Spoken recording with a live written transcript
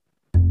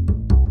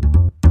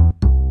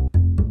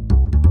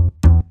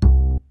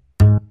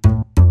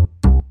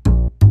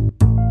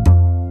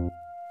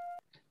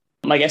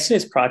my guest today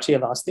is Prachi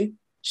Avasti.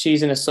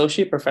 She's an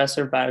associate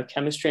professor of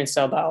biochemistry and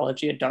cell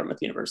biology at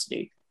Dartmouth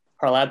University.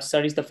 Her lab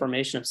studies the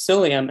formation of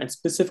psyllium and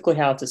specifically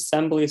how its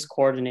assembly is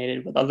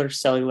coordinated with other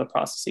cellular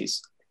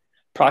processes.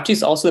 Prachi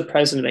is also the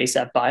president of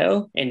ASAP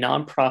Bio, a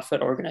nonprofit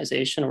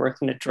organization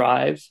working to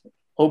drive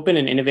open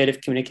and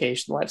innovative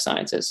communication in life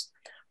sciences.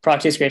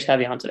 Prachi, it's great to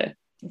have you on today.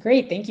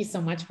 Great. Thank you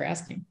so much for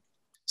asking.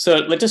 So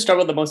let's just start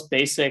with the most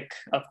basic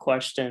of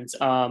questions.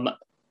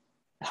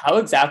 How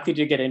exactly did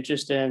you get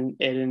interested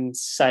in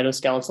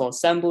cytoskeletal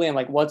assembly, and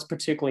like what's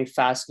particularly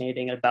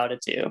fascinating about it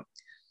to you?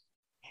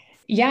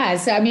 Yeah.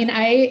 So, I mean,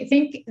 I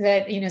think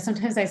that,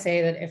 sometimes I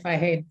say that if I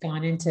had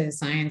gone into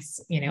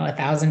science,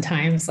 1,000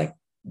 times, like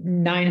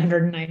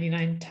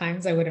 999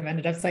 times, I would have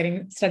ended up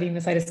studying the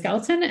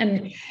cytoskeleton.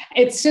 And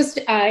it's just,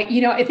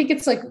 I think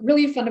it's like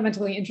really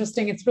fundamentally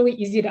interesting. It's really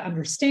easy to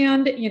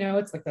understand,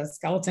 it's like the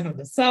skeleton of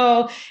the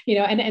cell,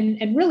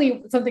 and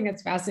really something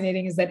that's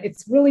fascinating is that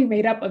it's really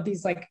made up of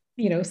these like,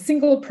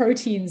 single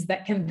proteins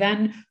that can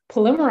then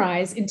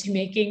polymerize into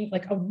making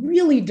like a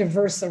really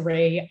diverse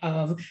array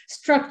of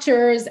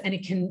structures, and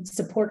it can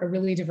support a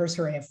really diverse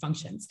array of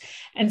functions.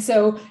 And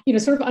so,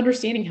 sort of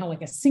understanding how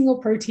like a single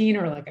protein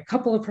or like a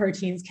couple of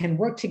proteins can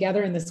work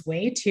together in this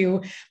way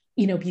to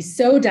be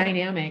so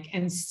dynamic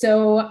and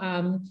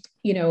so,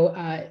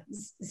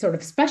 sort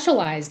of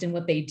specialized in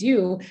what they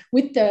do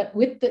with the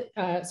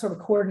sort of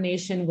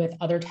coordination with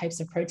other types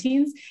of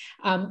proteins.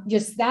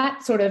 Just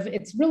that sort of,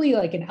 it's really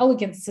like an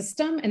elegant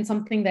system and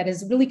something that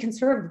is really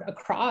conserved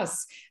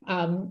across,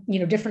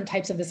 different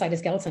types of the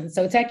cytoskeleton.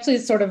 So it's actually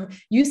sort of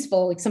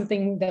useful, like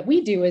something that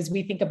we do is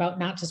we think about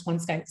not just one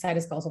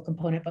cytoskeletal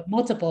component, but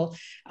multiple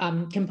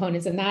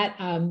components. And that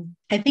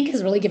I think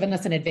has really given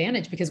us an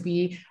advantage because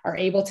we are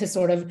able to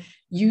sort of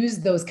use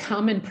those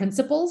common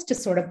principles to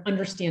sort of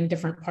understand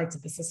different parts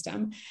of the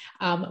system.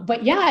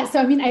 But yeah, so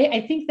I mean,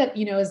 I think that,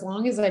 as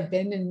long as I've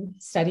been in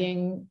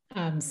studying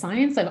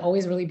science, I've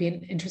always really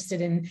been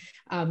interested in,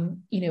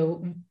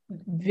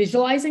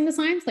 visualizing the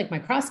science, like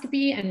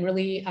microscopy, and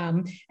really,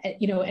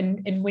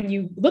 and when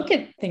you look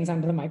at things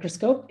under the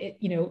microscope,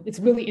 it's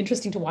really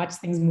interesting to watch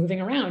things moving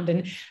around.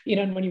 And,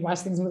 and when you watch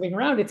things moving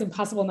around, it's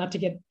impossible not to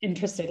get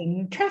interested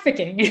in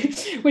trafficking,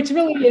 which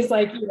really is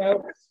like,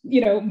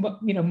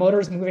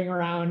 motors moving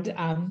around,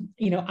 on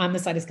the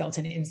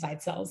cytoskeleton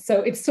inside cells.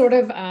 So it's sort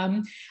of,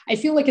 I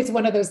feel like it's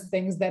one of those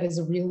things that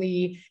is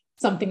really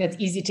something that's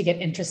easy to get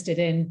interested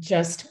in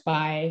just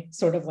by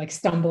sort of like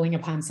stumbling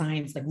upon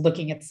science, like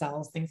looking at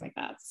cells, things like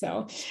that.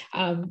 So,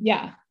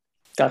 yeah.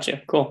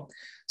 Gotcha. Cool.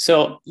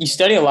 So you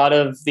study a lot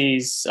of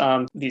these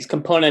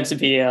components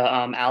via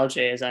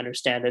algae, as I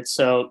understand it.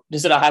 So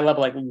just at a high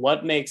level, like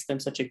what makes them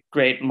such a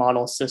great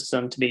model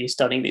system to be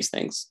studying these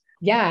things?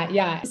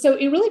 Yeah. So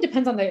it really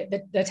depends on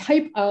the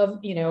type of,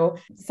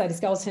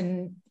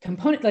 cytoskeleton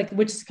component, like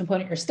which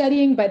component you're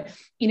studying. But,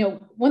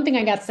 one thing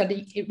I got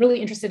really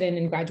interested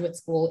in graduate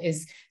school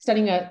is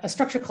studying a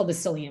structure called the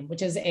psyllium,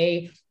 which is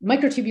a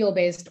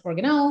microtubule-based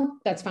organelle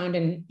that's found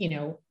in,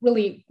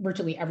 really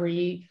virtually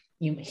every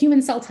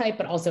human cell type,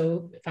 but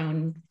also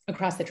found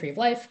across the tree of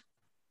life.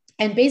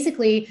 And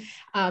basically,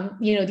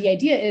 the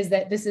idea is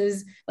that this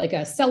is like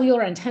a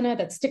cellular antenna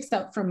that sticks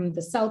out from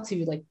the cell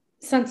to like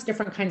sense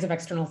different kinds of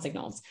external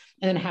signals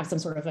and then have some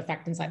sort of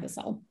effect inside the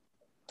cell.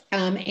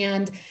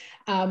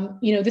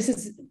 This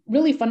is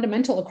really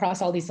fundamental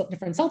across all these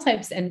different cell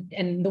types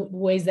and the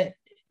ways that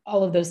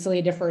all of those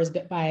cilia differ is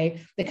by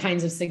the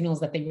kinds of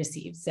signals that they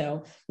receive.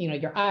 So,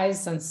 your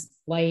eyes sense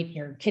light,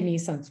 your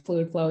kidneys sense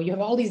fluid flow. You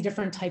have all these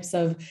different types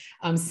of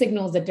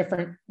signals that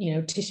different,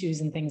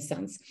 tissues and things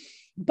sense.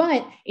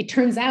 But it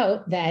turns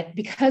out that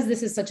because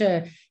this is such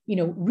a,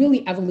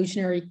 really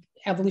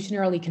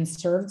evolutionarily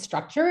conserved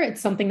structure,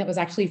 it's something that was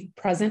actually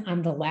present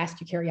on the last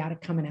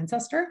eukaryotic common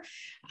ancestor.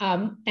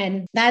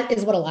 And that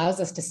is what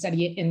allows us to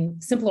study it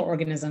in simpler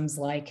organisms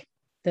like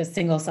the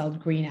single-celled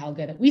green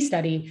alga that we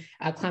study,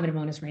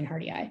 Chlamydomonas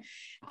reinhardtii.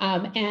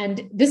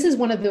 And this is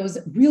one of those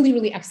really,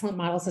 really excellent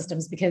model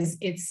systems because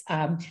it's,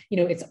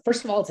 it's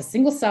first of all, it's a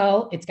single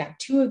cell. It's got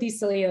two of these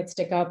cilia that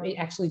stick up. It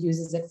actually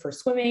uses it for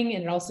swimming,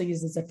 and it also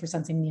uses it for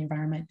sensing the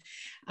environment.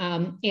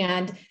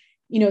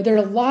 There are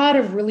a lot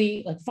of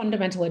really like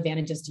fundamental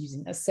advantages to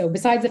using this. So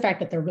besides the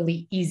fact that they're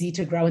really easy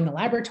to grow in the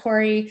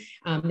laboratory,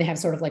 they have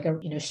sort of like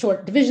a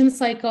short division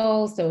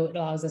cycle, so it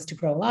allows us to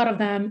grow a lot of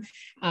them.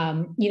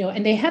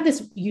 And they have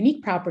this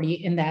unique property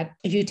in that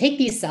if you take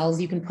these cells,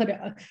 you can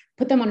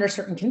put them under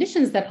certain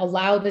conditions that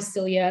allow the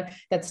cilia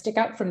that stick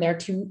out from there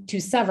to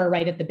sever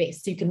right at the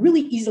base. So you can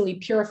really easily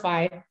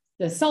purify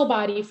the cell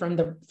body from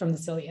the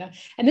cilia.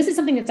 And this is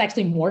something that's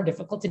actually more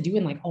difficult to do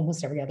in like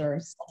almost every other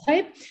cell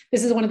type.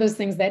 This is one of those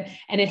things that,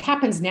 and it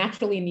happens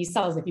naturally in these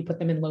cells if you put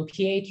them in low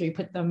pH or you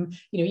put them,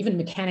 even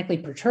mechanically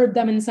perturb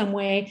them in some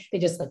way, they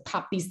just like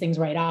pop these things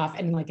right off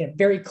in like a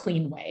very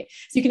clean way.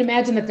 So you can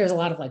imagine that there's a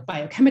lot of like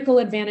biochemical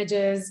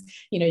advantages.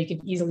 You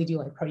could easily do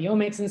like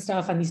proteomics and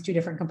stuff on these two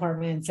different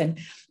compartments. And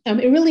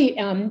it really,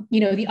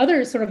 the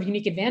other sort of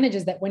unique advantage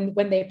is that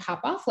when they pop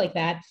off like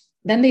that,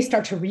 then they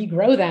start to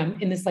regrow them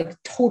in this like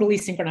totally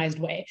synchronized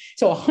way.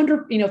 So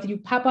 100, if you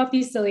pop off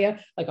these cilia,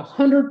 like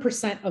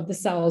 100% of the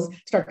cells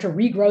start to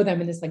regrow them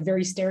in this like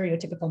very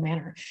stereotypical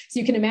manner. So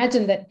you can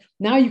imagine that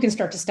now you can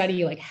start to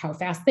study like how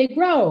fast they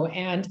grow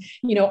and,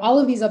 all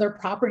of these other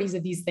properties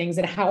of these things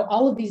and how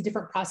all of these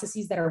different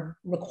processes that are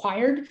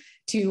required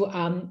to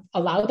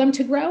allow them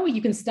to grow,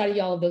 you can study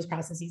all of those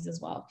processes as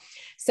well.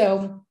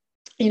 So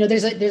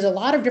there's a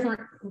lot of different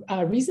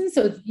reasons,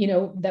 so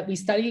that we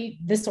study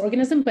this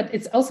organism, but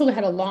it's also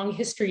had a long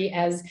history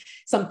as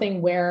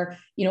something where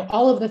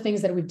all of the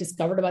things that we've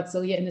discovered about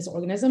cilia in this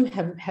organism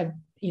have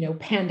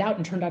panned out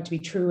and turned out to be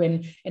true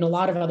in a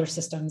lot of other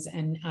systems,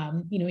 and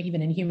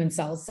even in human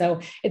cells. So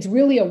it's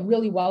really a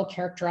really well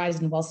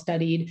characterized and well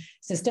studied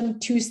system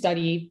to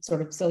study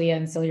sort of cilia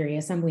and ciliary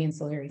assembly and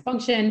ciliary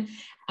function.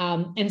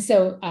 And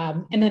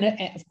then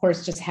of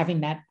course, just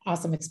having that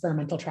awesome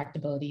experimental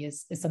tractability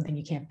is something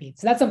you can't beat.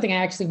 So that's something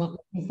I actually went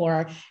looking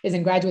for. Is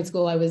in graduate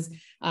school, I was,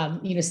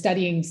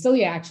 studying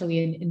cilia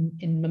actually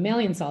in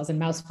mammalian cells and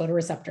mouse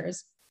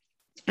photoreceptors.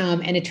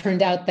 And it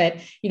turned out that,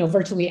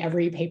 virtually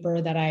every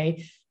paper that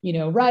I,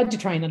 read to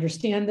try and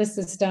understand this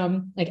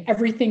system, like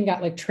everything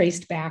got like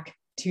traced back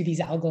to these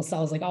algal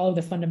cells. Like all of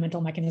the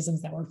fundamental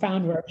mechanisms that were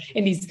found were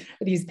in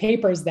these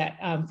papers that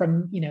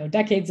from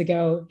decades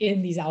ago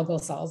in these algal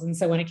cells. And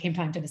so when it came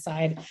time to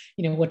decide,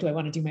 what do I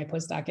want to do my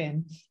postdoc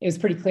in, it was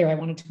pretty clear I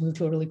wanted to move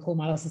to a really cool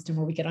model system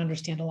where we could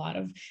understand a lot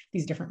of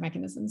these different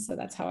mechanisms. So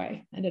that's how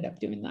I ended up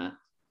doing that.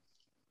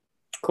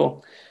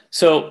 Cool.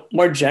 So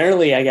more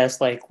generally, I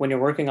guess, like when you're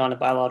working on a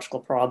biological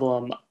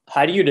problem,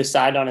 how do you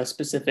decide on a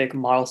specific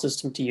model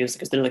system to use?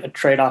 Because there's like a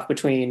trade-off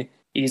between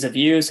ease of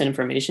use and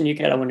information you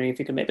get. I'm wondering if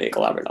you could maybe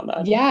elaborate on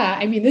that. Yeah,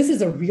 I mean, this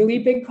is a really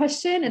big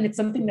question, and it's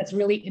something that's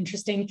really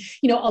interesting.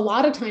 A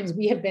lot of times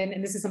we have been,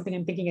 and this is something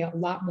I'm thinking a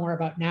lot more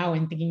about now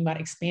and thinking about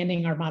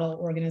expanding our model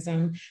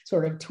organism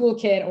sort of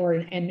toolkit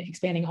and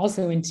expanding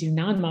also into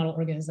non-model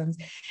organisms,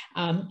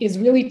 is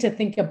really to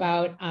think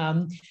about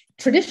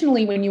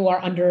traditionally, when you are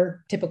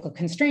under typical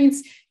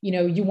constraints,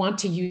 you want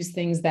to use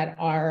things that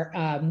are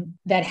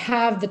that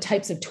have the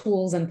types of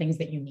tools and things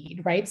that you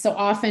need, right? So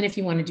often, if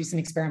you want to do some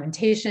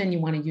experimentation, you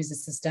want to use a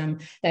system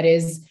that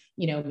is,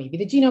 maybe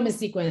the genome is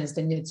sequenced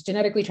and it's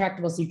genetically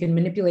tractable, so you can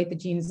manipulate the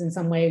genes in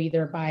some way,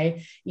 either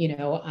by,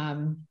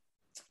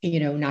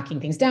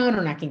 knocking things down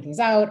or knocking things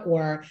out,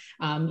 or,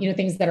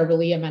 things that are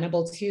really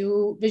amenable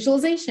to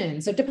visualization.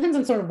 So it depends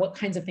on sort of what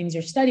kinds of things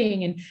you're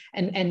studying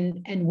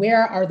and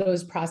where are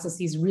those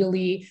processes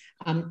really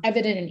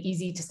evident and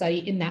easy to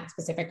study in that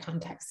specific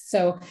context.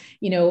 So,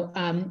 but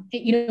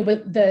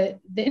the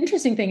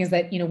interesting thing is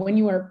that, when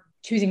you are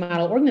choosing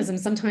model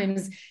organisms,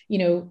 sometimes,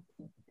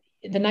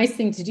 the nice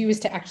thing to do is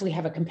to actually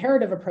have a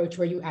comparative approach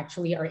where you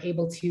actually are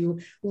able to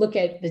look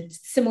at the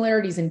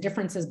similarities and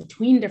differences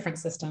between different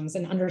systems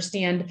and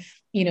understand,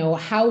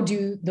 how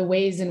do the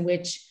ways in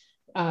which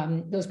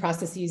those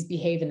processes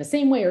behave in the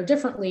same way or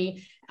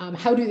differently,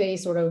 how do they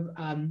sort of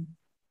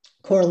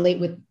correlate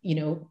with,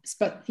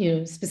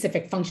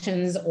 specific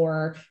functions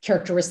or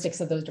characteristics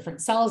of those different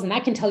cells. And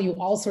that can tell you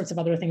all sorts of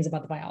other things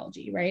about the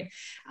biology, right?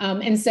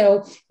 And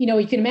so,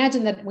 you can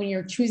imagine that when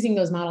you're choosing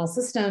those model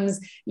systems,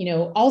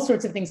 all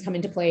sorts of things come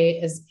into play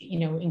as,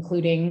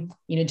 including,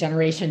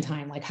 generation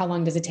time, like how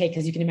long does it take?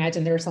 Because you can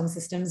imagine there are some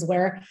systems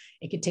where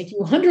it could take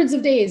you hundreds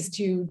of days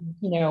to,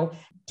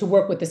 to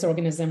work with this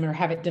organism or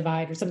have it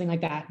divide or something like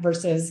that,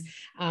 versus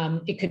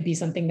it could be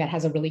something that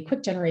has a really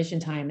quick generation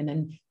time. And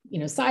then,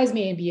 size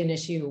may be an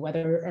issue,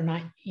 whether or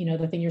not,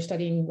 the thing you're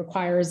studying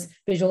requires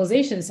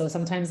visualization. So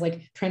sometimes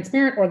like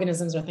transparent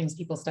organisms are things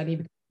people study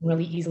because you can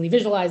really easily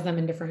visualize them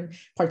in different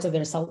parts of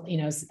their cell,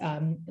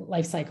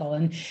 life cycle.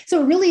 And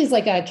so it really is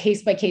like a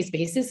case by case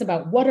basis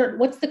about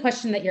what's the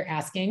question that you're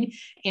asking,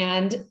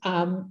 and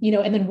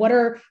and then what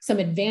are some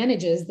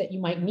advantages that you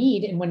might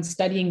need in when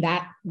studying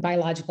that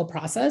biological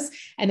process.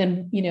 And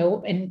then,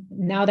 and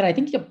now that I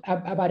think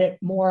about it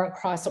more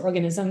across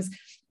organisms,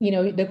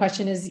 the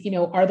question is,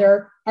 are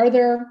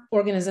there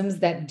organisms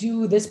that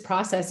do this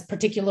process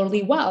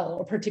particularly well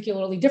or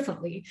particularly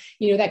differently,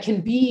 that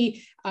can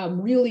be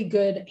really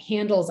good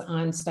handles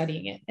on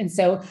studying it. And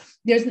so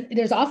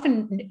there's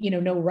often,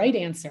 no right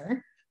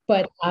answer,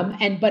 but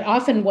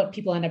often what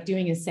people end up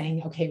doing is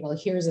saying, okay, well,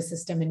 here's a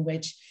system in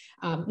which,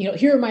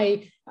 here are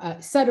my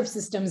set of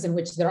systems in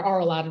which there are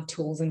a lot of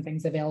tools and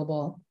things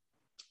available,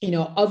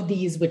 of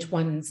these, which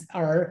ones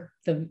are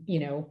the,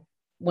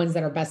 ones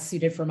that are best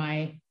suited for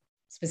my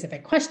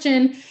specific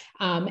question.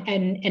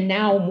 And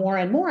now more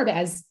and more,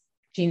 as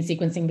gene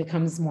sequencing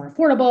becomes more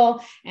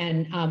affordable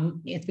and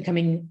it's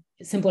becoming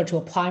simpler to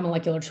apply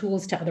molecular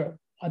tools to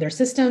other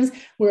systems,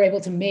 we're able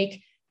to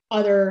make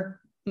other,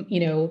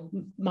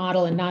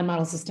 model and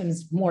non-model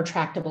systems more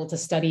tractable to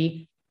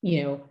study,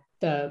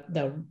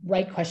 the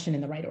right question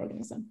in the right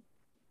organism.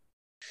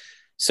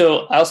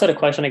 So I also had a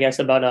question, I guess,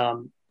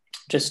 about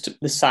just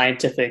the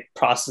scientific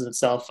process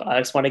itself. I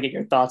just want to get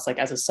your thoughts, like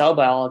as a cell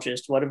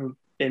biologist, what have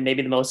been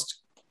maybe the most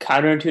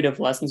counterintuitive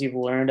lessons you've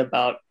learned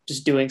about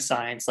just doing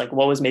science? Like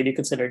what was maybe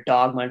considered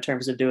dogma in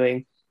terms of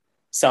doing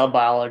cell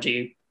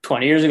biology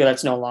 20 years ago,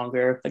 that's no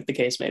longer like the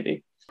case,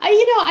 maybe.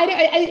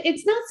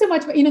 It's not so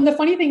much, but the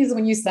funny thing is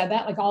when you said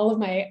that, like all of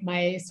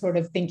my sort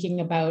of thinking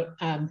about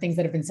things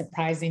that have been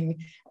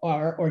surprising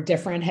or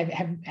different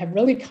have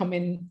really come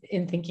in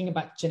thinking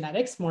about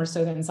genetics more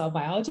so than cell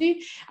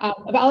biology.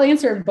 But I'll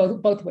answer it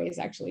both ways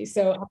actually.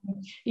 So,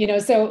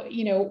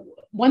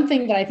 one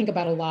thing that I think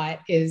about a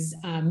lot is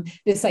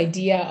this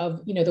idea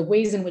of, the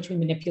ways in which we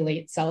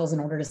manipulate cells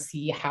in order to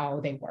see how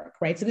they work,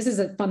 right? So this is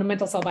a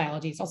fundamental cell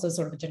biology. It's also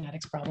sort of a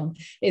genetics problem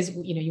is,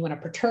 you want to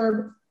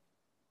perturb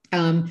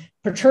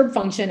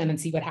function and then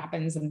see what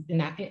happens. And in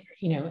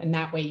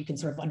that way you can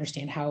sort of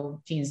understand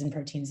how genes and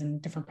proteins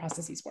and different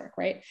processes work,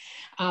 right?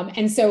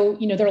 And so,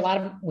 there are a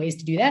lot of ways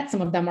to do that.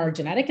 Some of them are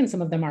genetic and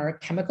some of them are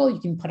chemical. You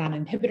can put on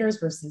inhibitors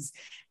versus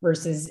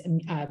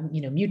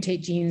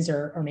mutate genes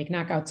or make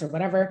knockouts or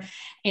whatever.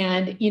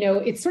 And,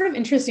 it's sort of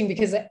interesting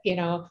because,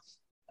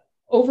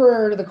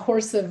 over the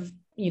course of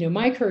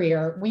my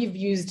career, we've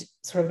used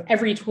sort of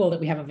every tool that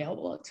we have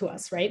available to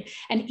us, right?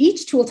 And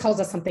each tool tells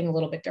us something a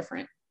little bit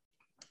different.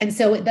 And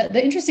so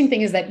the interesting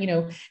thing is that,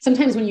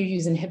 sometimes when you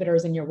use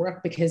inhibitors in your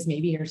work, because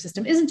maybe your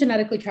system isn't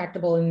genetically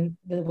tractable in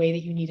the way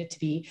that you need it to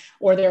be,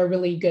 or there are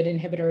really good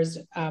inhibitors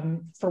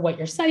for what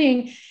you're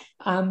studying,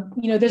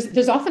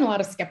 there's often a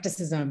lot of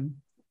skepticism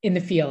in the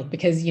field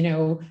because,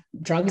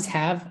 drugs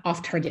have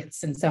off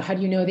targets. And so how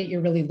do you know that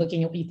you're really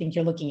looking at what you think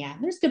you're looking at?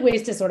 And there's good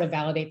ways to sort of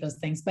validate those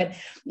things. But,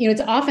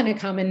 it's often a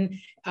common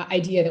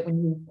idea that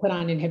when you put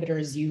on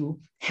inhibitors, you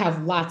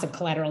have lots of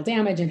collateral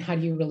damage. And how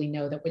do you really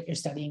know that what you're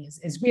studying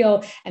is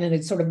real? And then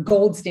the sort of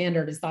gold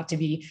standard is thought to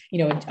be,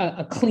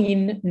 a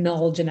clean,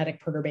 null genetic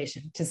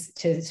perturbation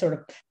to sort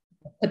of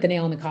put the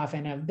nail in the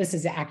coffin of this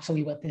is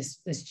actually what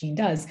this gene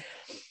does.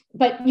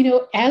 But,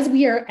 as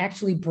we are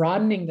actually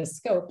broadening the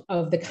scope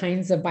of the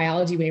kinds of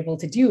biology we're able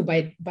to do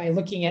by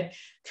looking at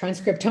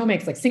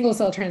transcriptomics, like single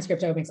cell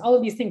transcriptomics, all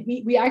of these things,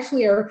 we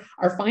actually are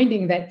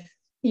finding that,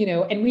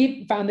 and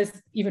we found this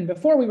even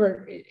before we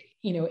were,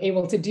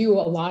 able to do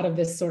a lot of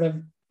this sort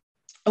of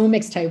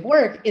omics type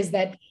work, is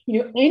that,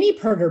 any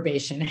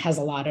perturbation has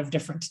a lot of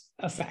different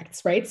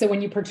effects, right? So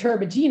when you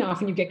perturb a gene,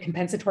 often you get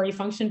compensatory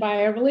function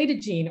by a related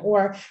gene,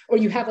 or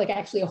you have like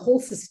actually a whole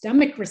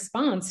systemic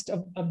response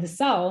of the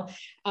cell,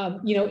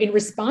 in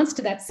response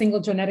to that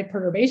single genetic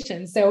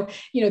perturbation. So,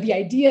 the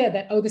idea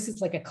that, this is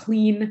like a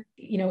clean,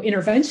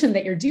 intervention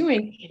that you're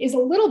doing is a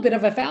little bit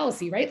of a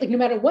fallacy, right? Like no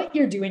matter what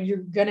you're doing, you're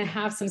going to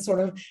have some sort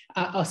of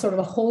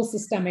a whole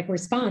systemic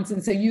response.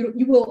 And so you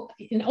will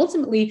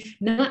ultimately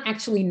not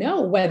actually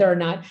know whether or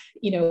not,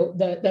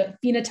 the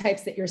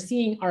phenotypes that you're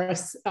seeing are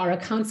a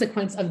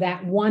consequence of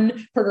that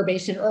one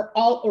perturbation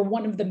or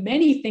one of the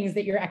many things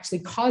that you're actually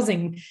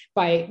causing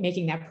by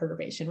making that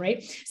perturbation,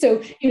 right?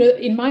 So,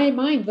 in my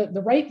mind,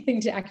 the right thing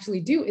to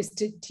actually do is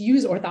to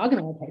use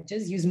orthogonal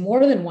approaches, use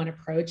more than one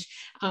approach,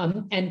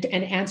 and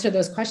answer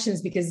those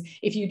questions. Because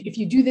if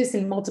you do this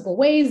in multiple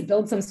ways,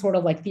 build some sort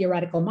of like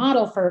theoretical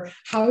model for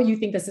how you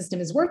think the system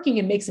is working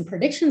and make some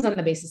predictions on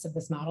the basis of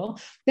this model,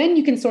 then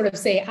you can sort of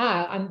say,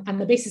 on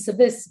the basis of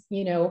this,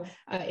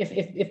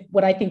 if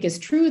what I think is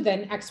true,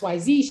 then X, Y,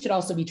 Z should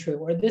also be true,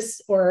 or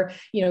this, or,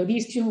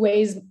 these two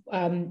ways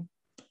of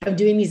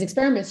doing these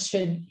experiments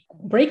should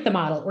break the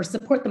model or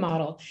support the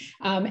model.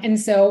 And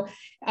so,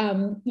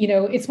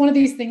 it's one of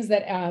these things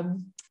that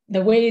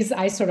the ways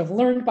I sort of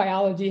learned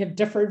biology have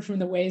differed from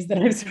the ways that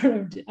I've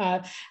sort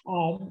of,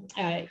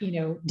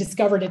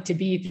 discovered it to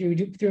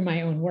be through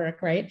my own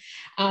work, right?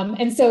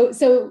 And so,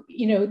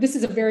 this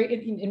is a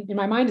very, in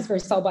my mind, it's a very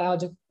cell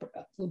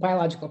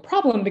biological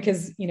problem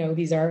because,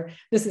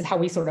 this is how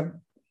we sort of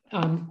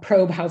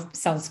probe how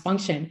cells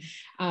function.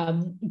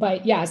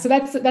 But yeah, so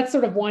that's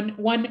sort of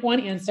one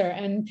answer.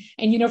 And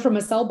from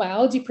a cell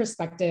biology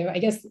perspective, I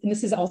guess, and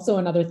this is also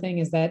another thing,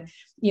 is that,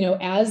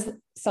 as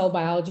cell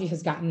biology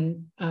has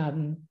gotten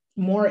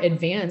more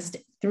advanced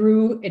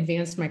through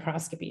advanced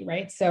microscopy,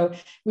 right? So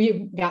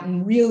we've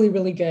gotten really,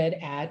 really good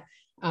at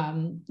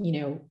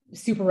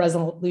super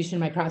resolution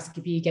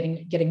microscopy,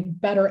 getting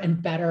better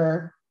and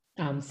better.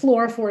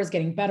 Fluorophores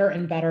getting better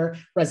and better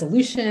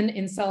resolution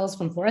in cells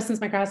from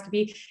fluorescence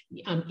microscopy,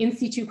 in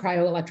situ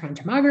cryo-electron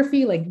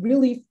tomography, like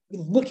really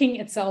looking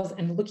at cells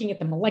and looking at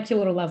the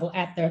molecular level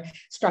at the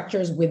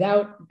structures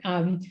without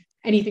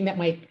anything that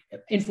might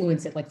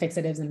influence it, like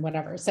fixatives and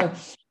whatever. So,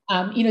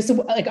 so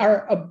like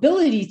our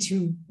ability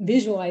to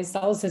visualize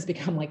cells has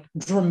become like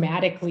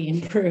dramatically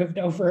improved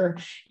over,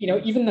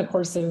 even the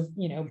course of,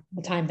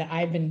 the time that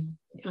I've been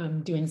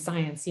doing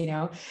science,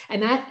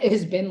 and that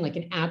has been like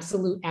an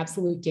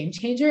absolute game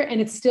changer. And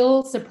it's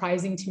still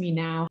surprising to me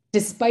now,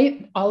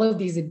 despite all of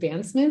these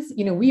advancements,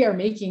 we are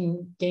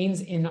making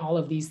gains in all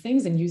of these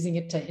things and using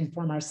it to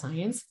inform our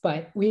science,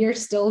 but we are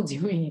still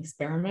doing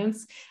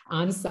experiments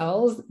on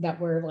cells that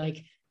were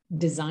like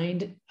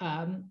designed,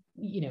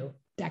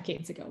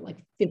 decades ago, like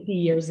 50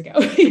 years ago.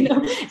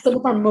 Some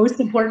of our most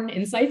important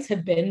insights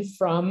have been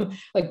from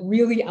like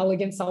really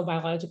elegant cell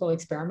biological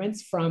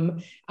experiments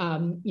from,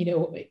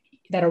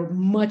 that are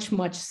much,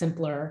 much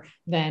simpler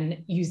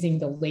than using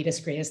the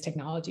latest, greatest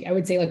technology. I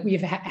would say like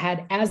we've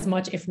had as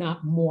much, if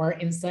not more,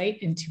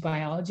 insight into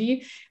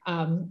biology,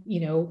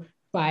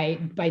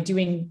 by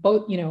doing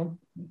both,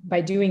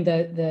 by doing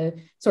the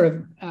sort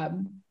of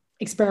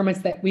experiments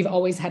that we've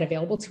always had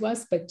available to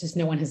us, but just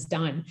no one has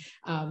done.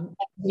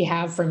 We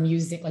have from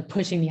using, like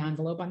pushing the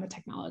envelope on the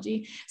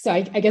technology. So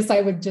I guess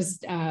I would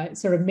just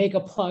sort of make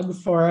a plug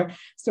for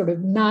sort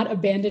of not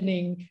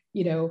abandoning,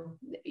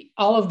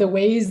 all of the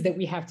ways that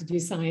we have to do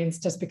science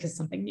just because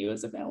something new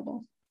is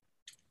available.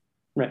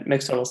 Right,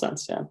 makes total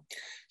sense, yeah.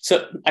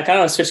 So I kind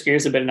of want to switch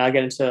gears a bit and now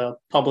get into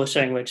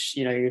publishing, which,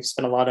 you've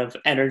spent a lot of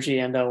energy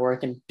and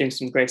work and doing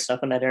some great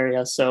stuff in that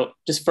area. So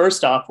just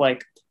first off,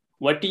 like,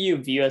 what do you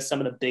view as some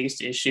of the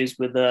biggest issues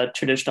with the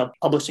traditional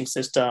publishing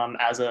system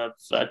as of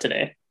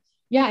today?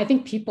 Yeah, I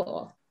think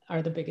people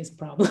are the biggest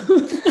problem.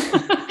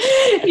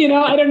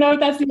 I don't know if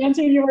that's the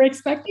answer you were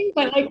expecting,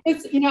 but like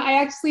it's,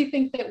 I actually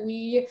think that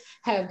we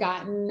have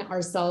gotten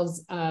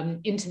ourselves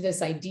into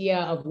this idea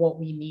of what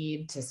we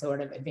need to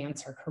sort of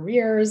advance our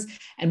careers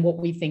and what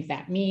we think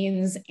that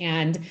means.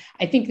 And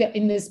I think that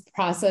in this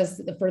process,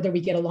 the further we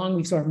get along,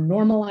 we've sort of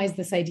normalized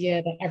this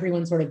idea that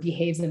everyone sort of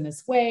behaves in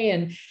this way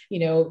and,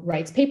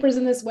 writes papers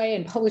in this way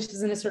and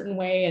publishes in a certain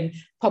way and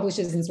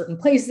publishes in certain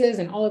places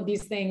and all of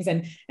these things.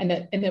 And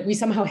that we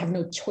somehow have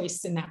no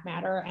choice in that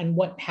matter and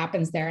what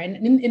happens there.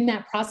 And in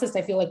that process,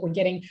 I feel like we're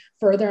getting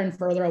further and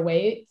further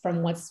away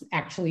from what's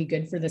actually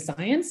good for the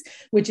science,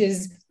 which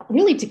is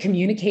really to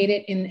communicate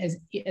it in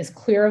as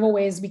clear of a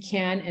way as we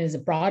can, as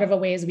broad of a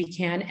way as we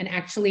can. And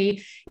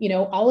actually,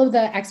 all of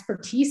the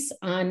expertise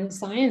on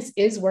science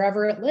is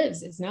wherever it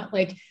lives. It's not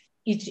like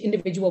each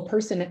individual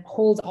person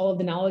holds all of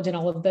the knowledge and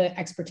all of the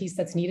expertise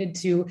that's needed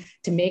to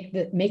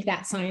make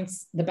that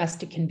science the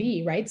best it can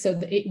be, right? So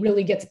it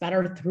really gets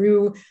better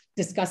through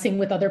discussing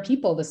with other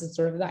people. This is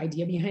sort of the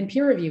idea behind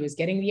peer review, is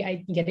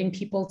getting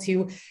people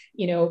to,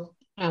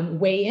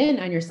 weigh in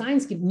on your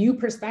science, give new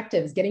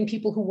perspectives, getting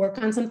people who work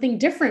on something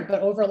different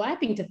but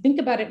overlapping to think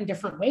about it in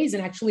different ways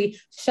and actually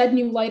shed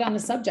new light on the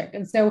subject.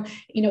 And so,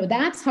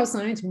 that's how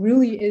science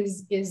really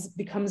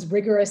becomes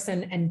rigorous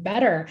and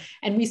better.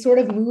 And we sort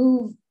of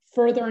move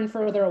further and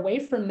further away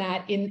from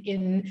that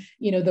in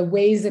the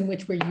ways in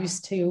which we're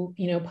used to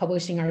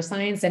publishing our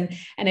science, and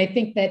I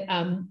think that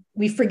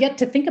we forget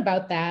to think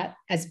about that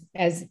as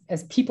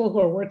people who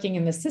are working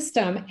in the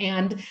system,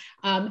 and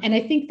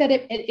I think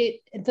that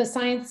the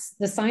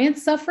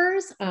science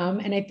suffers,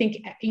 and I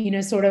think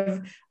sort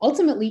of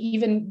ultimately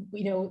even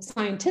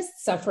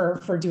scientists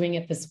suffer for doing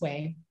it this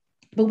way.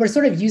 But we're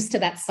sort of used to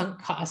that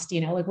sunk cost,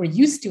 like we're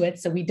used to it,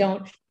 so we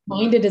don't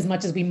mind it as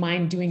much as we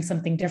mind doing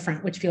something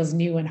different, which feels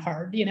new and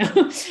hard,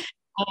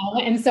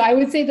 And so I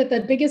would say that the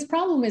biggest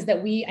problem is that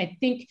I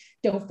think,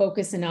 don't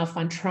focus enough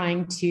on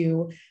trying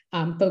to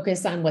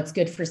focus on what's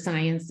good for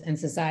science and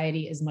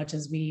society as much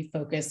as we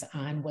focus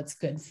on what's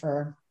good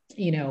for,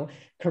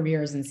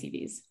 careers and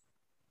CVs.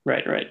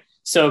 Right.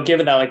 So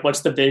given that, like,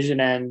 what's the vision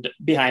and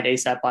behind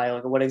ASAP Bio?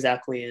 Like, what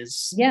exactly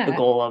is the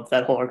goal of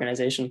that whole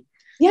organization?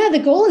 Yeah, the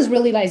goal is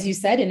really, as you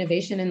said,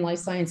 innovation in life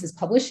sciences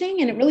publishing.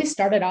 And it really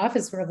started off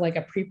as sort of like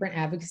a preprint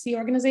advocacy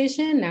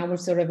organization. Now we're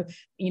sort of,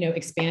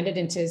 expanded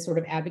into sort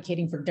of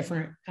advocating for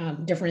different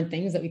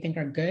things that we think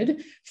are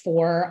good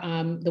for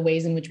the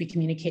ways in which we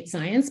communicate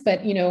science.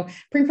 But,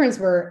 preprints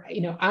were,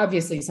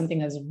 obviously something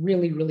that's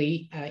really,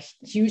 really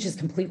huge, has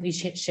completely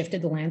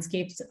shifted the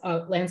landscape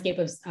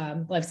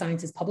of life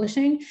sciences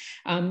publishing.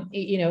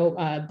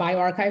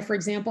 bioRxiv, for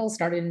example,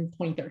 started in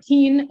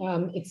 2013.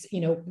 It's,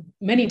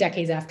 many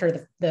decades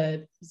after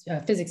the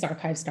physics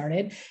archive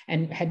started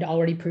and had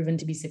already proven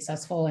to be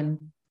successful. And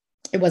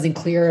it wasn't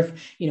clear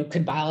if,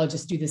 could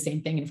biologists do the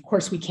same thing? And of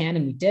course we can,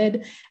 and we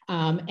did.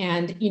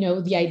 And,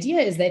 the idea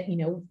is that,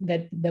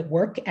 that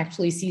work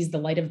actually sees the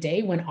light of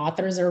day when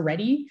authors are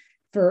ready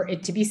for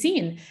it to be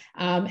seen,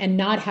 and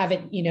not have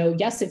it,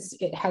 yes,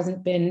 it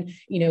hasn't been,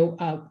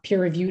 peer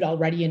reviewed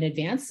already in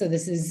advance. So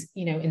this is,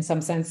 in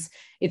some sense,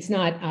 it's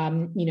not,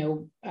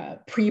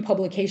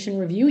 pre-publication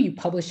review. You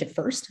publish it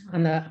first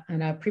on a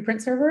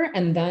preprint server,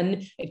 and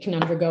then it can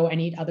undergo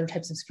any other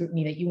types of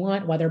scrutiny that you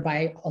want, whether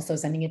by also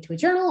sending it to a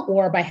journal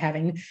or by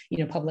having,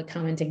 public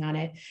commenting on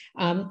it.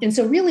 And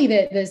so really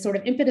the sort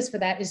of impetus for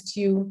that is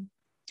to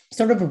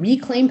sort of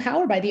reclaim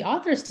power by the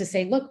authors to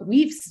say, look,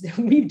 we've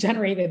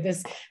generated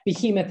this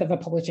behemoth of a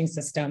publishing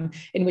system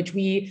in which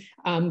we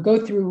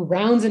go through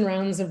rounds and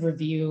rounds of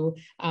review,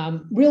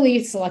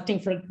 really selecting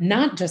for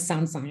not just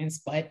sound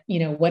science, but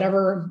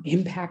whatever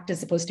impact is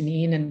supposed to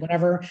mean and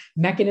whatever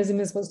mechanism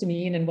is supposed to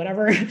mean and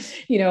whatever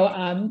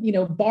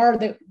bar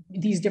that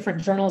these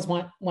different journals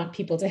want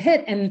people to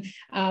hit, and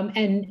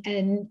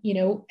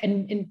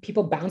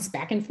people bounce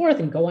back and forth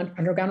and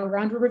undergo a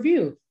round of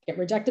review, get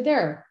rejected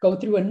there, go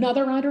through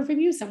another round of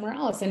review somewhere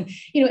else. And,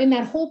 in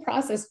that whole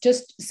process,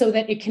 just so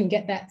that it can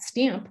get that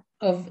stamp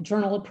of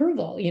journal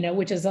approval,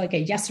 which is like a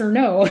yes or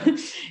no,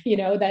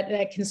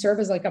 that can serve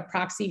as like a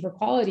proxy for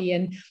quality.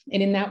 And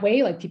in that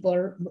way, like people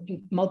are,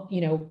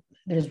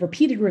 there's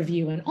repeated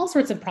review and all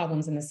sorts of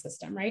problems in the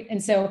system, right?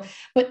 And so,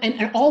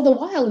 and all the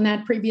while in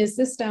that previous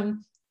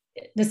system,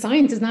 the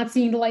science is not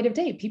seeing the light of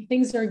day.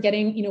 Things are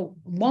getting,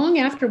 long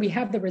after we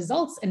have the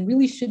results and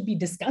really should be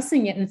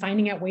discussing it and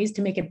finding out ways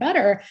to make it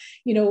better,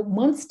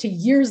 months to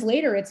years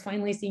later, it's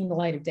finally seeing the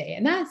light of day.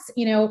 And that's,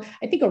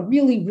 I think a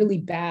really, really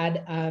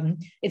bad,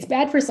 it's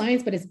bad for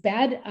science, but it's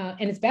bad,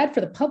 and it's bad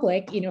for the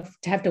public, to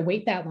have to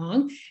wait that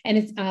long. And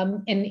it's,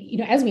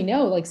 as we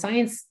know, like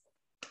science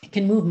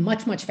can move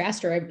much, much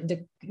faster.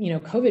 The,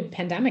 COVID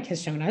pandemic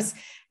has shown us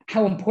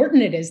how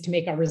important it is to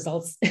make our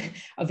results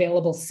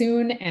available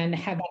soon and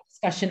have that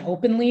discussion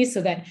openly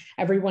so that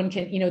everyone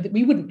can, that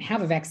we wouldn't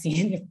have a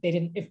vaccine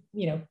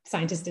if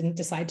scientists didn't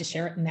decide to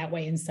share it in that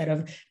way instead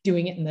of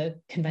doing it in the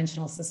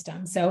conventional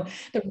system. So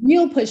the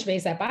real push of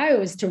ASAP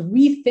Bio is to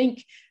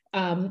rethink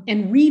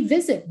and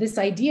revisit this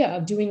idea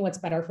of doing what's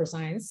better for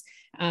science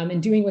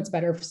and doing what's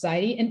better for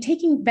society and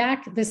taking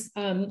back this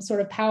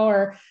sort of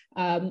power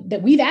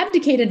that we've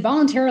abdicated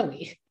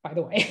voluntarily, by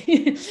the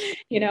way,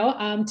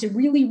 to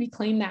really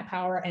reclaim that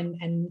power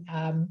and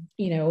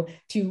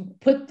to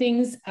put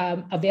things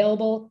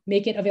available,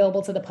 make it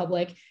available to the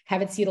public,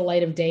 have it see the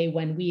light of day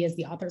when we as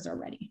the authors are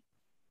ready.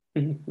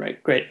 Mm-hmm.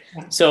 Right, great.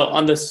 Yeah. So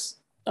on this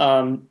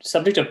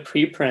subject of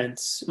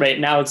preprints, right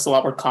now it's a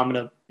lot more common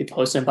to be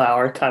posted by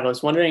bioRxiv. I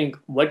was wondering,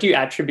 what do you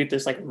attribute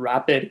this like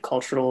rapid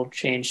cultural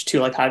change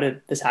to? Like, how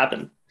did this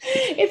happen?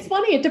 It's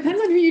funny. It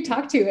depends on who you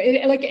talk to.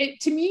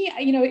 To me,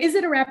 is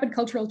it a rapid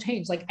cultural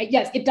change? Like,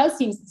 yes, it does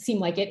seem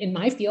like it in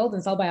my field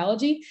in cell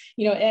biology.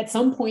 At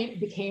some point it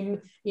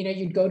became,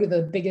 you'd go to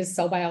the biggest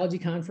cell biology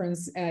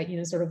conference,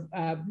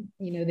 the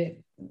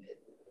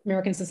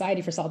American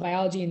Society for Cell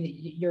Biology and the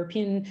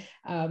European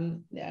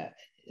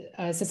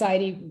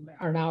Society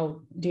are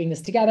now doing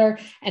this together.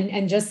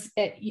 And just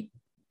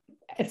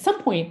at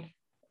some point,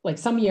 like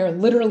some year,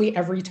 literally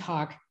every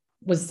talk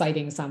was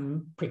citing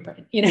some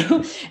preprint,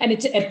 and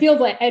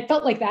it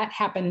felt like that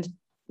happened,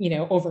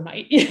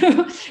 overnight,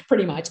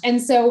 pretty much. And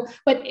so,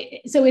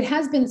 so it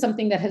has been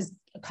something that has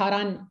caught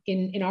on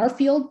in our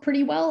field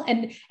pretty well.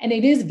 And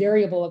it is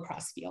variable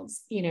across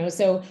fields,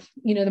 so,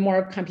 the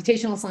more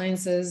computational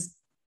sciences,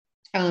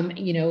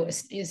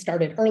 it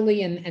started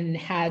early and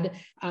had,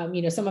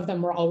 some of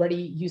them were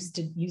already used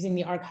to using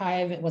the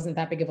archive. It wasn't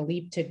that big of a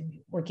leap to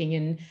working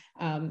in,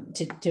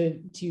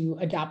 to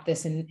adopt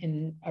this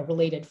in a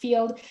related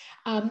field.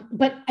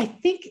 But I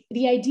think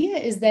the idea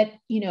is that,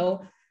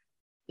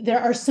 there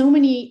are so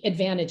many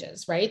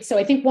advantages, right? So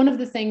I think one of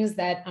the things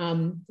that,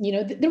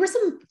 there were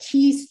some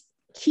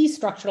key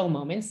structural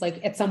moments, like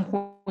at some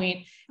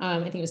point, I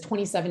think it was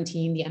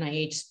 2017, the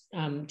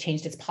NIH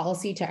changed its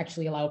policy to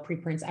actually allow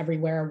preprints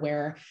everywhere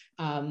where,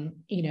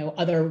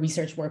 other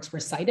research works were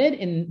cited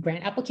in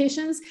grant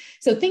applications.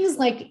 So things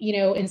like,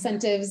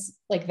 incentives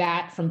like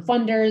that from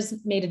funders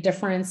made a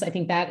difference. I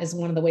think that is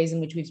one of the ways in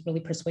which we've really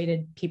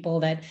persuaded people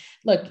that,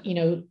 look,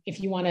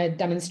 if you want to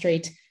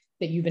demonstrate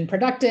that you've been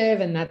productive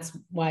and that's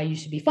why you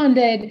should be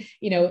funded.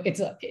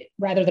 It's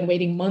rather than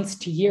waiting months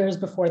to years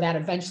before that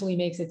eventually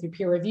makes it through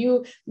peer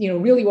review,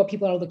 really what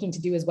people are looking to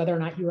do is whether or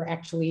not you are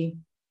actually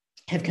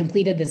have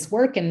completed this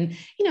work. And,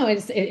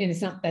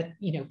 it's not that,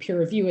 peer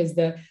review is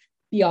the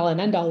be all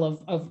and end all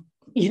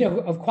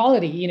of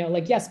quality,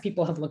 yes,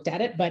 people have looked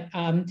at it, but,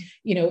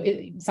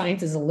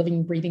 science is a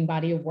living, breathing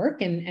body of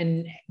work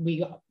and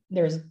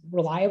there's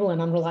reliable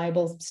and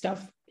unreliable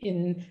stuff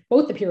in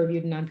both the peer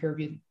reviewed and non-peer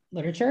reviewed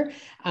literature.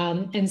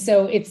 And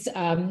so it's,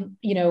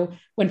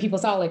 when people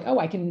saw like, oh,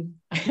 I can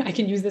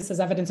use this as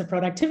evidence of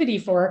productivity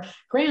for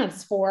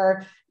grants,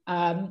 for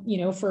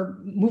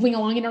moving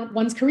along in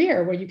one's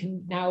career where you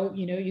can now,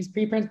 use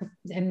preprints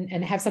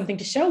and have something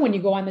to show when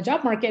you go on the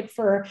job market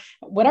for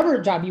whatever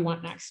job you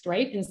want next,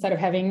 right? Instead of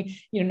having,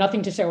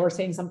 nothing to show or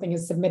saying something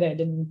is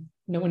submitted and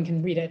no one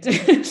can read it.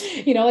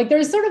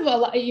 There's sort of a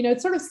lot,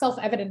 it's sort of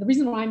self-evident. The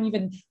reason why I'm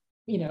even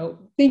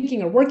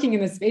thinking or working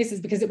in this space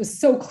is because it was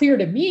so clear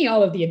to me,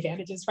 all of the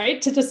advantages,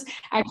 right? To just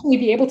actually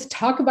be able to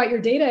talk about your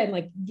data and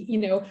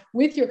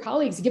with your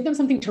colleagues, give them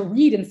something to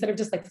read instead of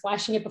just like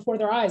flashing it before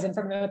their eyes in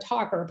front of a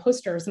talk or a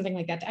poster or something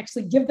like that, to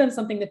actually give them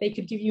something that they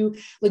could give you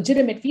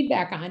legitimate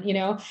feedback on,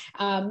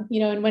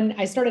 and when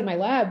I started my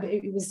lab,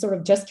 it was sort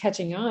of just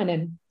catching on.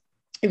 And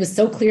it was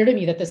so clear to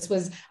me that this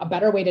was a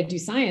better way to do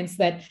science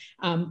that,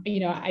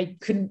 I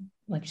couldn't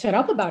shut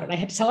up about it. I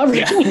had to tell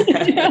everyone.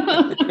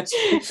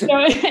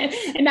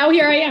 And now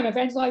here I am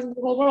evangelizing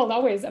the whole world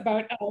always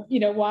about,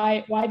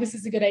 why this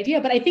is a good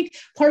idea. But I think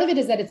part of it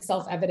is that it's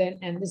self-evident.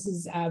 And this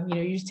is,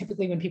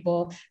 typically when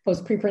people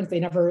post preprints, they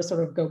never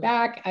sort of go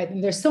back.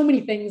 There's so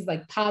many things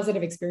like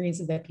positive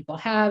experiences that people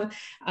have.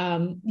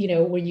 When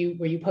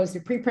you post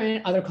a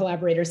preprint, other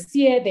collaborators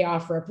see it, they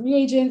offer up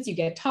reagents, you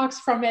get talks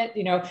from it.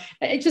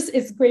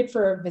 It's great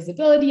for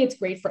visibility. It's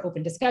great for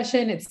open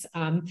discussion. It's,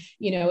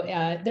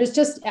 there's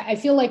just, I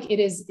feel like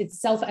it's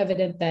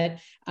self-evident that,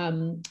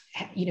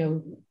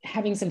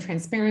 having some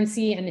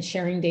transparency and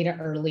sharing data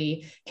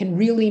early can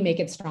really make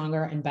it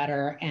stronger and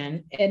better.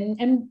 And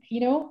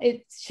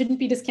it shouldn't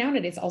be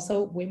discounted. It's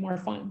also way more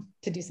fun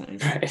to do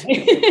science.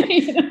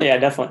 Right. Yeah,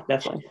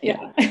 definitely.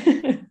 Yeah.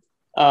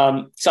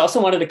 So I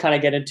also wanted to kind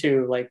of get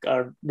into like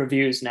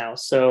reviews now.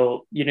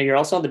 So, you're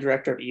also the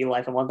director of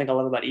eLife. And one thing I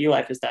love about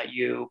eLife is that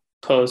you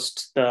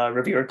post the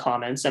reviewer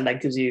comments, and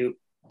that gives you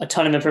a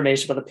ton of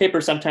information about the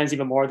paper, sometimes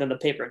even more than the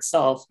paper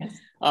itself. Yes.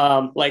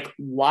 Like,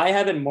 why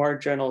haven't more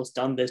journals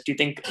done this? Do you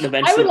think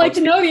eventually? I would like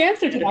to know the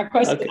answer to that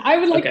question. Okay. I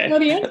would like to know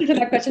the answer to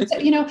that question. So,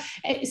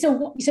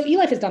 so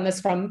eLife has done this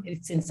from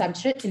its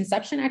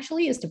inception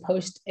actually, is to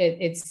post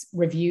its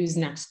reviews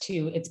next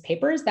to its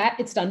papers. That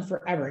it's done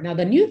forever. Now,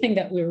 the new thing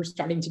that we were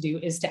starting to do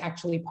is to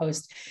actually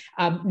post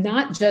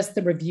not just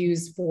the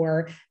reviews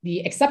for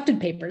the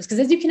accepted papers, because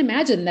as you can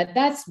imagine,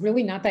 that's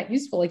really not that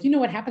useful. Like,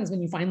 what happens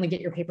when you finally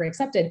get your paper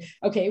accepted?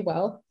 Okay,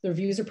 well, the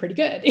reviews are pretty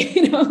good.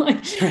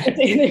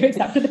 They've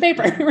accepted the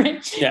paper,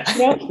 right? Yeah.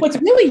 What's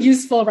really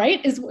useful,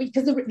 right, is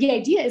because the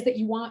idea is that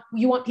you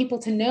want people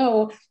to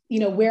know,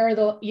 where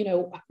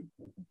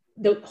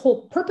the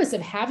whole purpose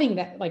of having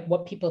that, like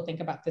what people think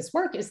about this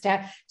work is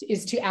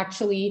to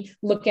actually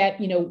look at,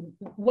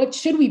 what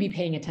should we be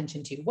paying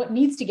attention to? What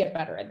needs to get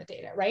better in the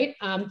data, right?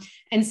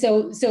 And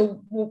so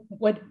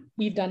what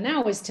we've done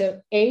now is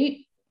to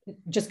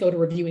just go to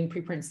reviewing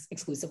preprints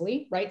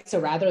exclusively, right? So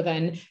rather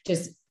than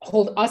just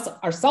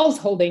ourselves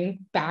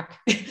holding back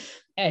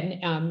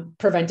and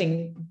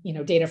preventing,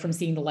 data from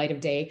seeing the light of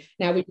day,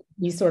 now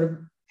we sort of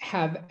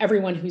have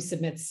everyone who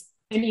submits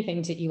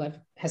anything to eLife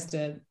has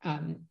to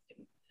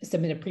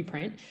submit a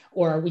preprint,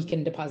 or we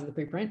can deposit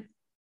the preprint.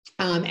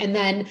 And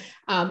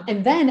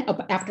then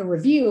after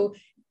review,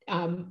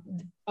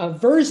 a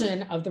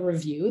version of the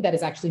review that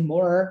is actually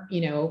more,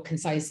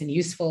 concise and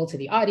useful to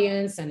the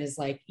audience and is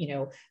like,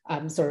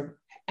 sort of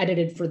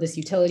edited for this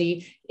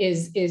utility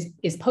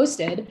is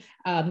posted,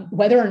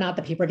 whether or not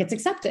the paper gets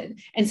accepted.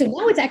 And so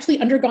now it's actually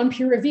undergone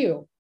peer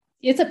review.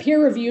 It's a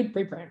peer-reviewed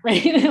preprint,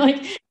 right?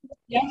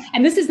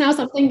 And this is now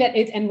something that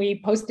and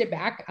we post it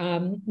back,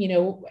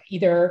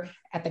 either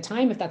at the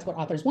time, if that's what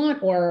authors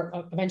want, or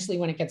eventually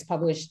when it gets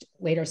published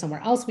later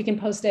somewhere else, we can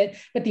post it.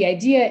 But the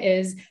idea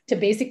is to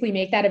basically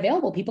make that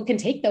available. People can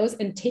take those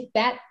and take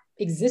that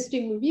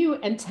existing review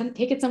and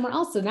take it somewhere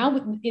else. So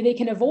now they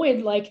can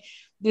avoid like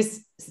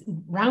this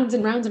rounds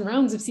and rounds and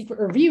rounds of secret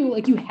review.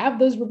 Like, you have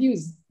those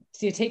reviews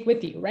to take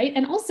with you, right?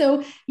 And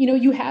also,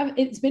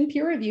 it's been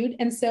peer reviewed.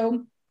 And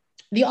so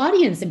the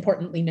audience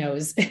importantly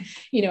knows,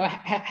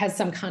 has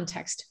some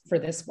context for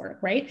this work,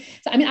 right?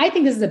 So, I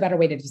think this is a better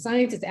way to do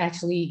science. It's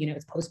actually,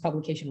 it's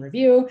post-publication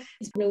review.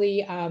 It's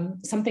really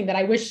something that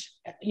I wish,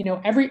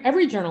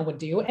 every journal would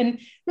do. And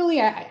really,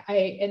 and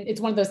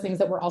it's one of those things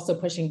that we're also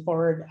pushing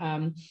forward,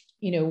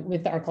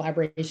 with our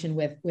collaboration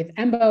with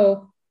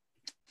EMBO,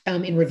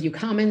 in Review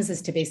Commons,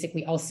 is to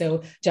basically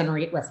also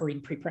generate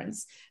refereed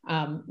preprints,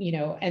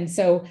 and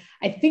so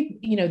I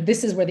think,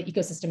 this is where the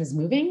ecosystem is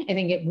moving. I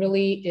think it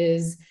really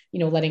is,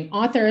 letting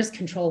authors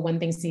control when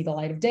things see the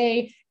light of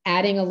day,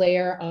 adding a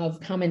layer of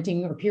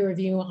commenting or peer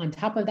review on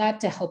top of that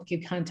to help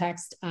give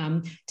context,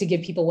 to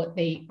give people what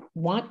they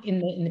want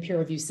in the peer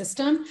review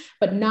system,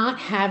 but not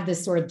have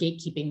this sort of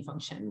gatekeeping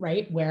function,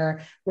 right?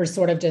 Where we're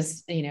sort of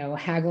just,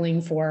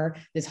 haggling for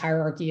this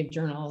hierarchy of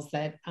journals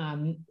that,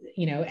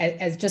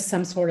 as just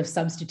some sort of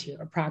substitute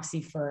or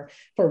proxy for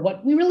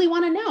what we really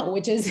want to know,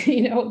 which is,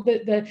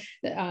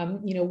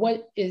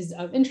 what is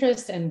of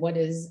interest and what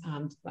is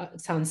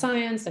sound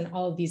science and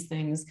all of these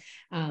things.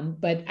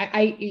 But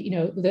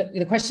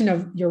the question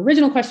of your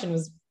original question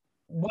was,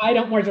 why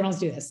don't more journals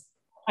do this?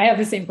 I have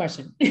the same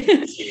question, and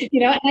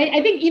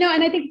I think,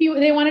 and I think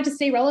they wanted to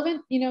stay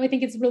relevant. I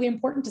think it's really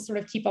important to sort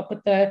of keep up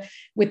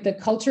with the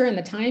culture and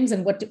the times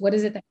and what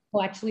is it that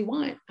people actually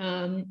want.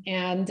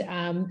 And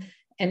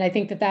I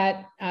think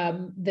that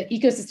the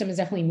ecosystem is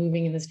definitely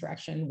moving in this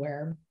direction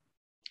where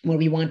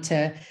we want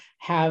to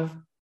have,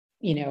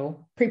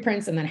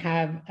 preprints and then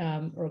have,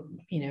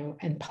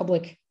 and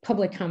public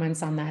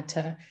comments on that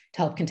to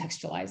help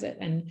contextualize it.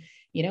 And,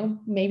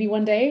 maybe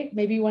one day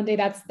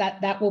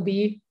that will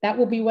be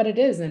what it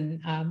is.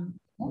 And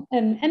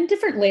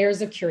different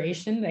layers of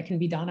curation that can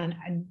be done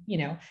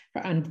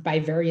on by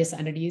various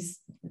entities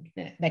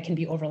that can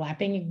be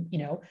overlapping.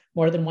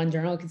 More than one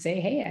journal could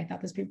say, "Hey, I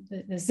thought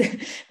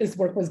this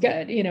work was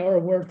good," or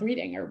worth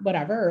reading, or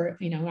whatever.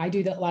 I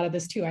do a lot of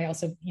this too. I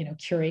also,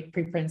 curate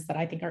preprints that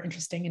I think are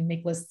interesting and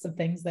make lists of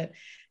things that,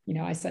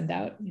 I send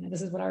out.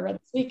 This is what I read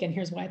this week, and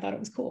here's why I thought it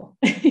was cool.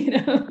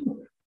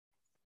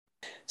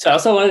 So I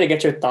also wanted to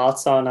get your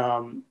thoughts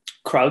on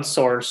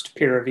crowdsourced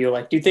peer review.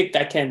 Like, do you think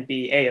that can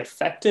be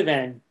effective,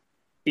 and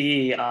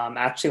be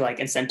actually like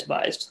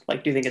incentivized?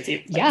 Like, do you think it's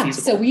Yeah,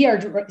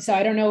 feasible? so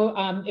I don't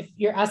know if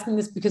you're asking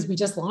this because we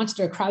just launched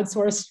a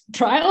crowdsourced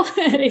trial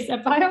at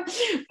ASAP Bio,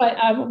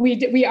 but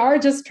we are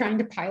just trying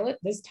to pilot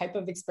this type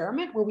of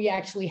experiment where we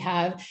actually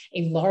have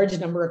a large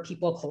number of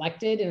people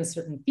collected in a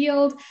certain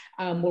field,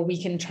 where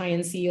we can try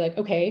and see like,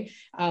 okay,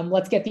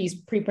 let's get these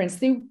preprints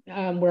through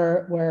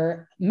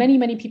where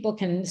many people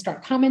can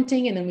start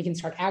commenting, and then we can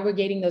start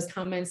aggregating those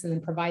comments and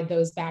then provide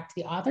those back to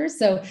the authors.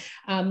 So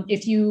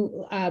if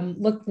you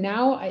look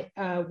now,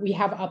 we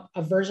have up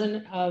a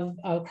version of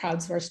a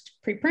crowdsourced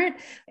preprint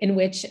in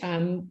which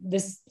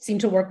this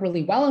seemed to work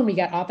really well, and we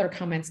got author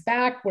comments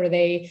back where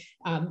they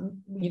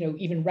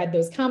even read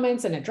those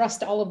comments and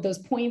addressed all of those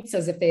points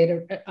as if they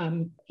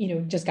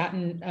had just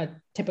gotten a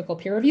typical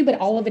peer review, but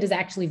all of it is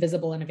actually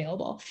visible and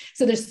available.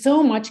 So there's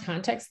so much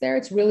context there.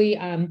 It's really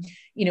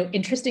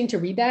interesting to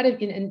read that,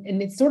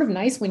 and it's sort of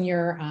nice when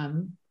you're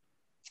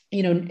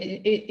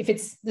if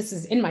this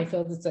is in my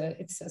field,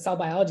 it's a cell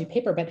biology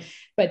paper,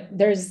 but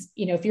there's,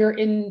 if you're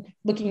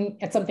looking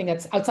at something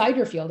that's outside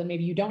your field and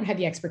maybe you don't have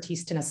the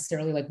expertise to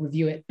necessarily like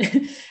review it,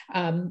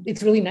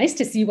 it's really nice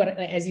to see what,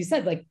 as you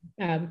said,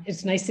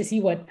 it's nice to see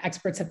what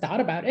experts have thought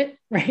about it,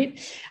 right?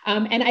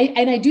 And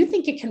I do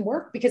think it can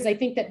work, because I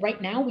think that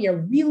right now we are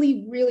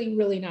really, really,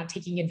 really not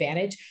taking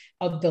advantage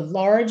of the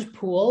large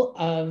pool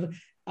of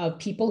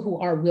people who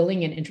are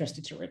willing and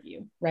interested to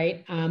review,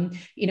 right?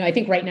 I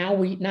think right now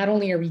we not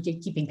only are we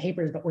gatekeeping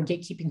papers, but we're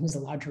gatekeeping who's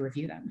allowed to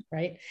review them,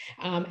 right?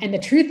 And the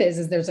truth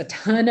is there's a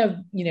ton of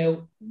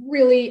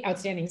really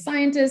outstanding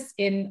scientists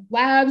in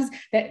labs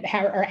that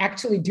are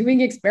actually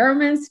doing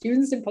experiments,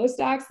 students and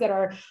postdocs that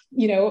are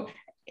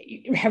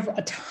have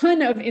a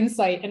ton of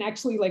insight, and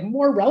actually like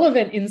more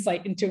relevant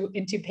insight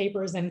into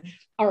papers, and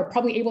are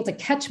probably able to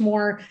catch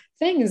more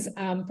things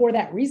for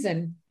that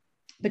reason,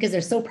 because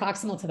they're so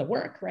proximal to the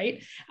work,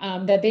 right?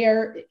 That they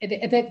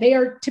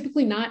are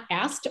typically not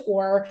asked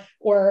or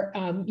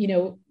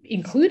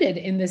included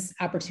in this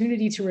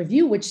opportunity to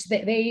review, which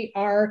they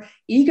are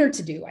eager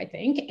to do, I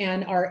think,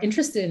 and are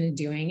interested in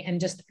doing,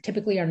 and just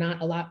typically are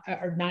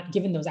not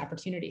given those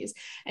opportunities.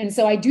 And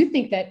so I do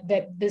think that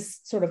this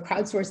sort of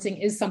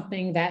crowdsourcing is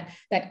something that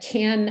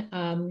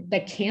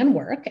can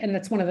work, and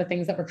that's one of the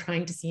things that we're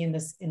trying to see in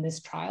this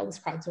trial, this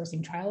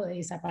crowdsourcing trial that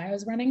ASAP Bio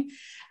is running,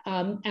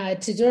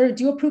 to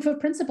do a proof of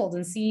principles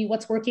and see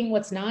what's working,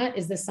 what's not.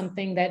 Is this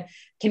something that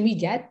can we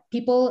get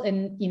people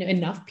and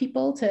enough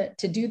people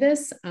to do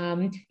this?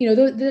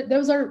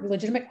 Those are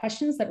legitimate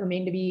questions that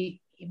remain to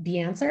be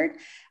answered.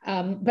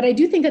 But I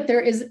do think that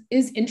there is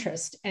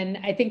interest. And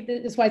I think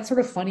that's why it's sort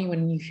of funny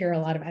when you hear a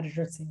lot of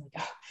editors saying, like,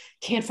 oh,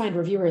 can't find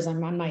reviewers,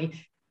 I'm on my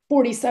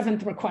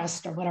 47th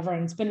request or whatever,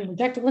 and it's been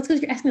rejected. Let's go,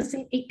 you're asking the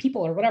same 8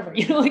 people or whatever,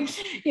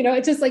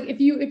 it's just like, if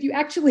you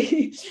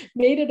actually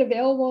made it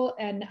available,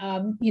 and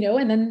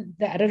and then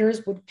the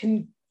editors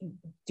can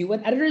do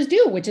what editors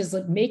do, which is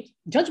like make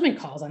judgment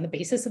calls on the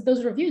basis of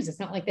those reviews. It's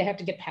not like they have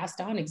to get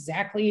passed on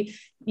exactly,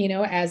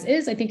 as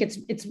is. I think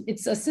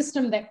it's a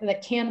system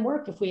that can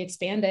work if we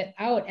expand it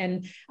out,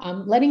 and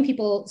letting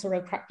people sort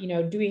of,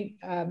 doing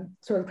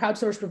sort of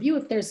crowdsourced review,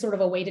 if there's sort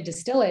of a way to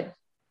distill it.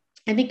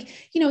 I think,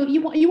 you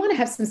want to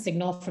have some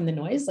signal from the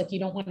noise. Like, you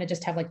don't want to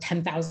just have like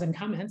 10,000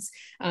 comments,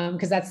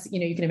 because that's,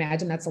 you can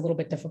imagine that's a little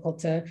bit difficult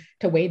to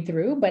wade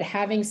through, but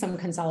having some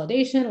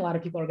consolidation, a lot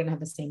of people are going to have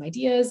the same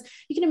ideas.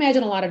 You can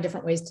imagine a lot of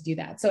different ways to do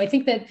that. So I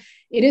think that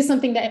it is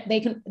something that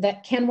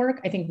that can work.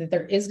 I think that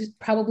there is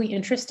probably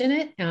interest in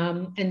it.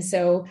 And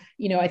so,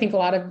 I think a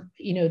lot of,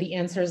 the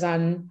answers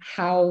on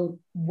how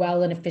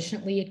well and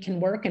efficiently it can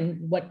work,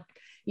 and what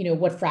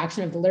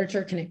fraction of the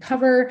literature can it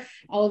cover,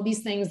 all of these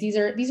things. These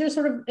are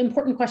sort of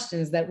important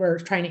questions that we're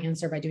trying to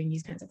answer by doing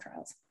these kinds of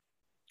trials.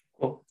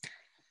 Cool.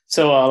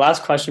 So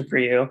last question for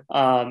you.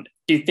 Do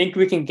you think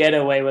we can get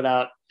away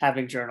without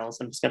having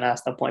journals? I'm just going to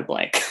ask that point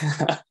blank.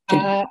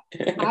 I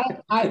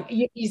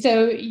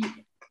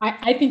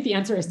think the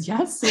answer is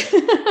yes.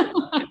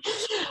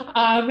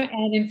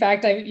 And in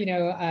fact,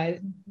 I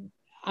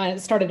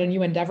started a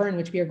new endeavor in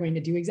which we are going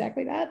to do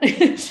exactly that.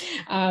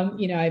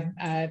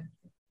 I've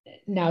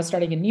now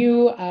starting a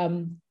new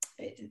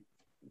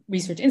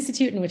research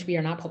institute in which we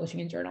are not publishing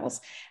in journals.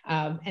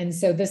 And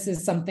so this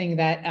is something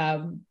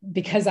that,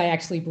 because I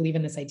actually believe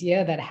in this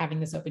idea that having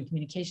this open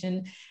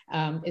communication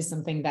is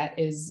something that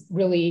is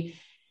really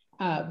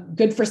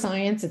good for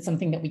science. It's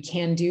something that we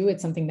can do.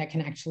 It's something that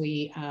can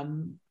actually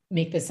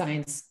make the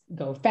science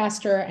go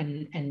faster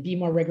and be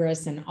more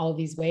rigorous in all of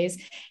these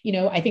ways.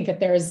 I think that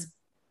there's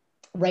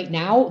right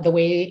now, the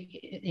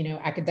way,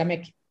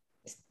 academic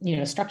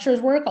structures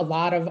work, a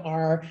lot of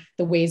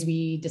the ways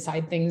we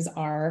decide things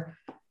are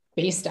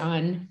based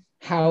on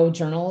how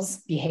journals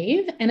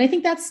behave. And I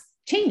think that's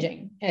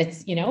changing.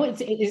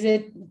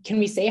 Can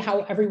we say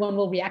how everyone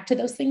will react to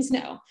those things?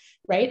 No,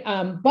 right?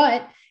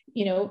 But,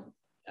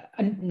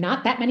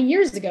 not that many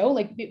years ago,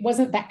 like it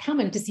wasn't that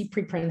common to see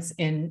preprints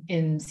in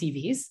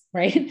CVs,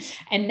 right?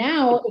 And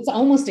now it's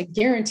almost a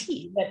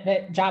guarantee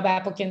that job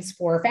applicants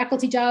for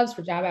faculty jobs,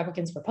 for job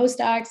applicants for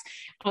postdocs,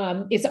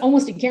 it's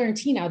almost a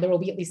guarantee now there will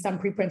be at least some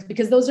preprints,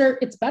 because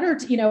it's better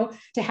to,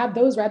 to have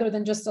those rather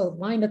than just a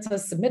line that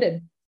says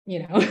submitted,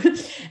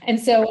 And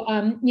so,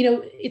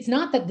 it's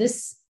not that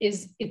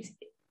it's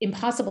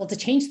impossible to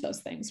change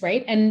those things,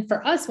 right? And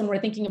for us, when we're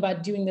thinking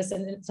about doing this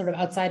in sort of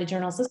outside a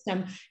journal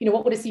system,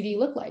 what would a CV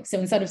look like? So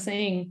instead of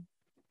saying,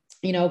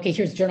 okay,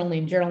 here's journal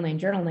name,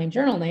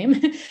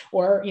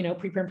 or,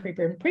 preprint,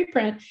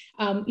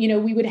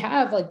 we would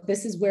have like,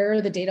 this is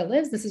where the data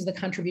lives. This is the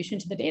contribution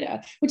to the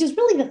data, which is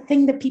really the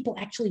thing that people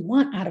actually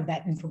want out of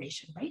that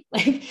information, right?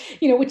 Like,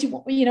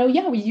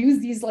 we use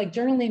these like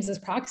journal names as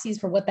proxies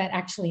for what that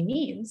actually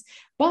means.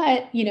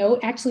 But,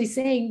 actually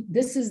saying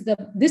this is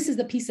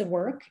the piece of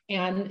work,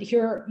 and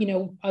here,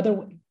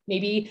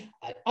 maybe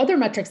other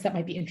metrics that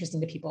might be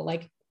interesting to people,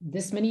 like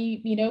this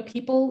many,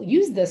 people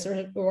use this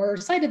or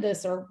cited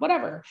this or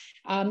whatever,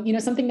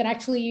 something that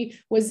actually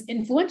was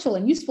influential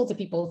and useful to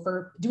people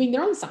for doing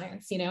their own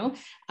science,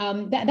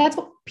 that's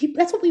what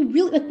we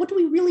really, like, what do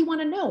we really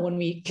want to know when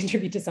we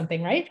contribute to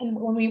something, right? And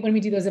when we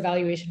do those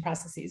evaluation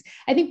processes,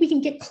 I think we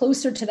can get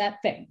closer to that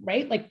thing,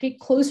 right? Like get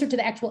closer to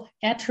the actual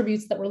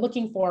attributes that we're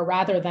looking for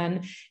rather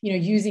than,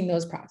 using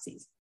those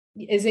proxies.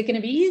 Is it going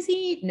to be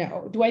easy?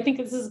 No. Do I think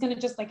this is going to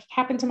just like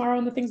happen tomorrow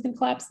and the thing's going to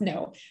collapse?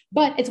 No.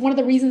 But it's one of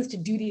the reasons to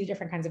do these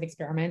different kinds of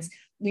experiments.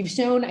 We've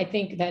shown, I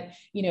think, that,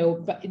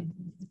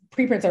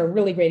 preprints are a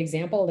really great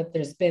example that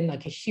there's been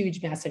like a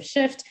huge, massive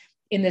shift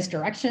in this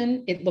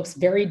direction. It looks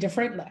very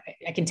different.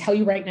 I can tell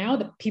you right now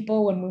that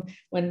people,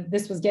 when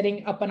this was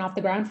getting up and off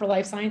the ground for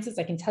life sciences,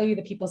 I can tell you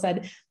that people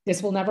said,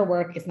 this will never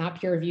work. It's not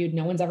peer reviewed.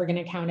 No one's ever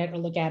going to count it or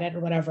look at it or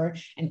whatever.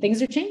 And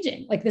things are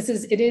changing. Like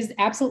it is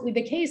absolutely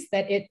the case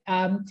that it,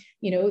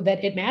 that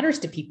it matters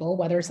to people,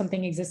 whether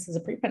something exists as a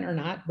preprint or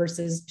not,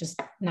 versus just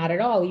not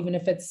at all, even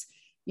if it's,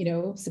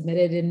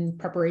 submitted in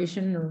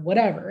preparation or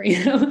whatever,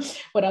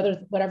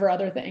 whatever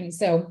other things.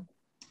 So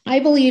I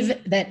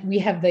believe that we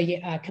have the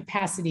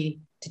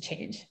capacity to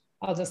change.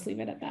 I'll just leave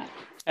it at that.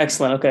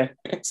 Excellent. Okay.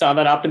 So on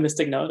that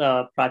optimistic note,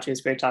 Prachi,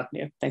 it's great talking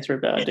to you. Thanks for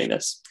doing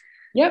this.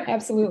 Yep,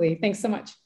 absolutely. Thanks so much.